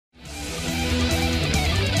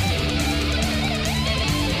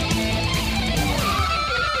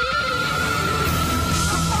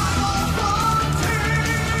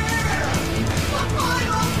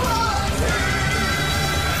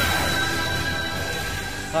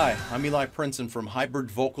Hi, I'm Eli Prinsen from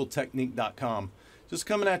hybridvocaltechnique.com. Just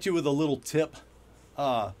coming at you with a little tip.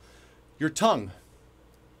 Your tongue.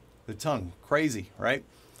 The tongue. Crazy, right?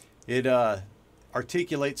 It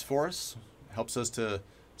articulates for us, helps us to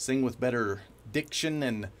sing with better diction,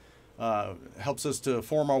 and helps us to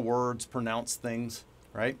form our words, pronounce things,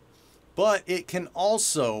 right? But it can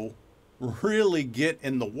also really get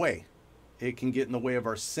in the way. It can get in the way of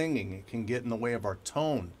our singing. It can get in the way of our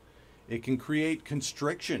tone. It can create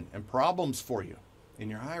constriction and problems for you in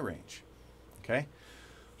your high range, okay?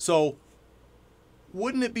 So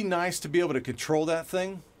wouldn't it be nice to be able to control that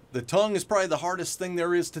thing? The tongue is probably the hardest thing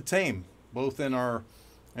there is to tame, both in our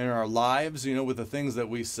lives, you know, with the things that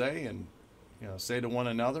we say and, you know, say to one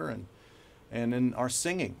another, and in our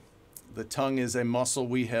singing. The tongue is a muscle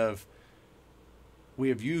we have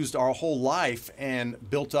used our whole life and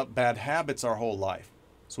built up bad habits our whole life.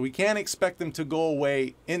 So we can't expect them to go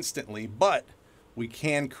away instantly, but we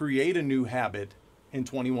can create a new habit in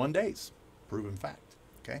 21 days. Proven fact,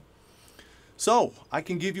 okay? So I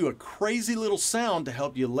can give you a crazy little sound to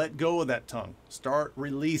help you let go of that tongue. Start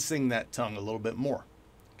releasing that tongue a little bit more,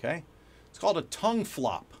 okay? It's called a tongue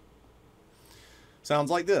flop. Sounds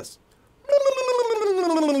like this.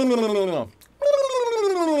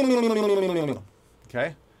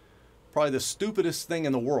 Okay? Probably the stupidest thing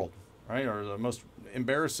in the world, right? Or the most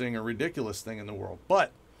embarrassing or ridiculous thing in the world.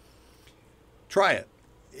 But try it.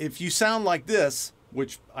 If you sound like this,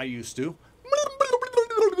 which I used to,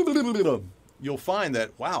 you'll find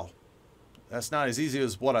that, wow, that's not as easy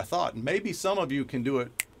as what I thought. And maybe some of you can do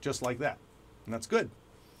it just like that. And that's good.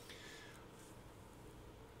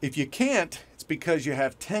 If you can't, it's because you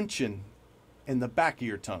have tension in the back of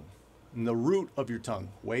your tongue, in the root of your tongue,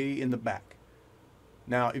 way in the back.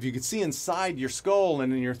 Now, if you could see inside your skull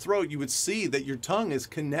and in your throat, you would see that your tongue is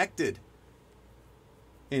connected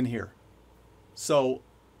in here. So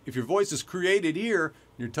if your voice is created here,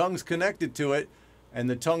 your tongue's connected to it, and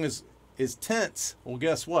the tongue is tense, well,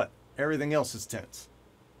 guess what? Everything else is tense,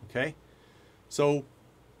 okay? So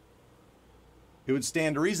it would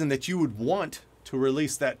stand to reason that you would want to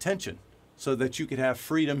release that tension so that you could have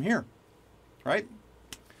freedom here, right?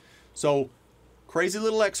 So crazy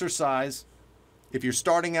little exercise. If you're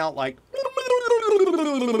starting out like,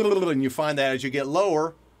 and you find that as you get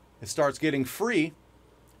lower, it starts getting free,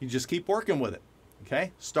 you just keep working with it,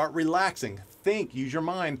 okay? Start relaxing. Think, use your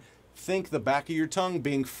mind. Think the back of your tongue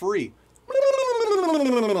being free.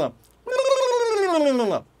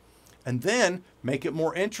 And then make it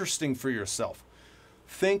more interesting for yourself.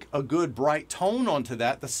 Think a good bright tone onto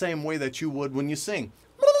that the same way that you would when you sing.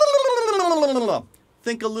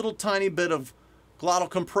 Think a little tiny bit of glottal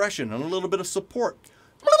compression and a little bit of support.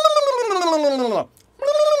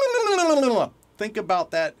 Think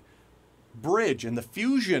about that bridge and the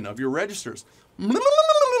fusion of your registers.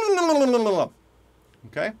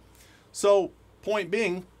 Okay? So, point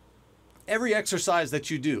being, every exercise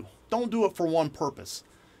that you do, don't do it for one purpose.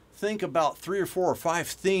 Think about 3 or 4 or 5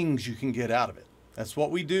 things you can get out of it. That's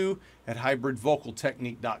what we do at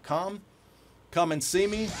hybridvocaltechnique.com. Come and see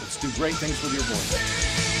me. Let's do great things with your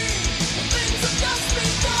voice.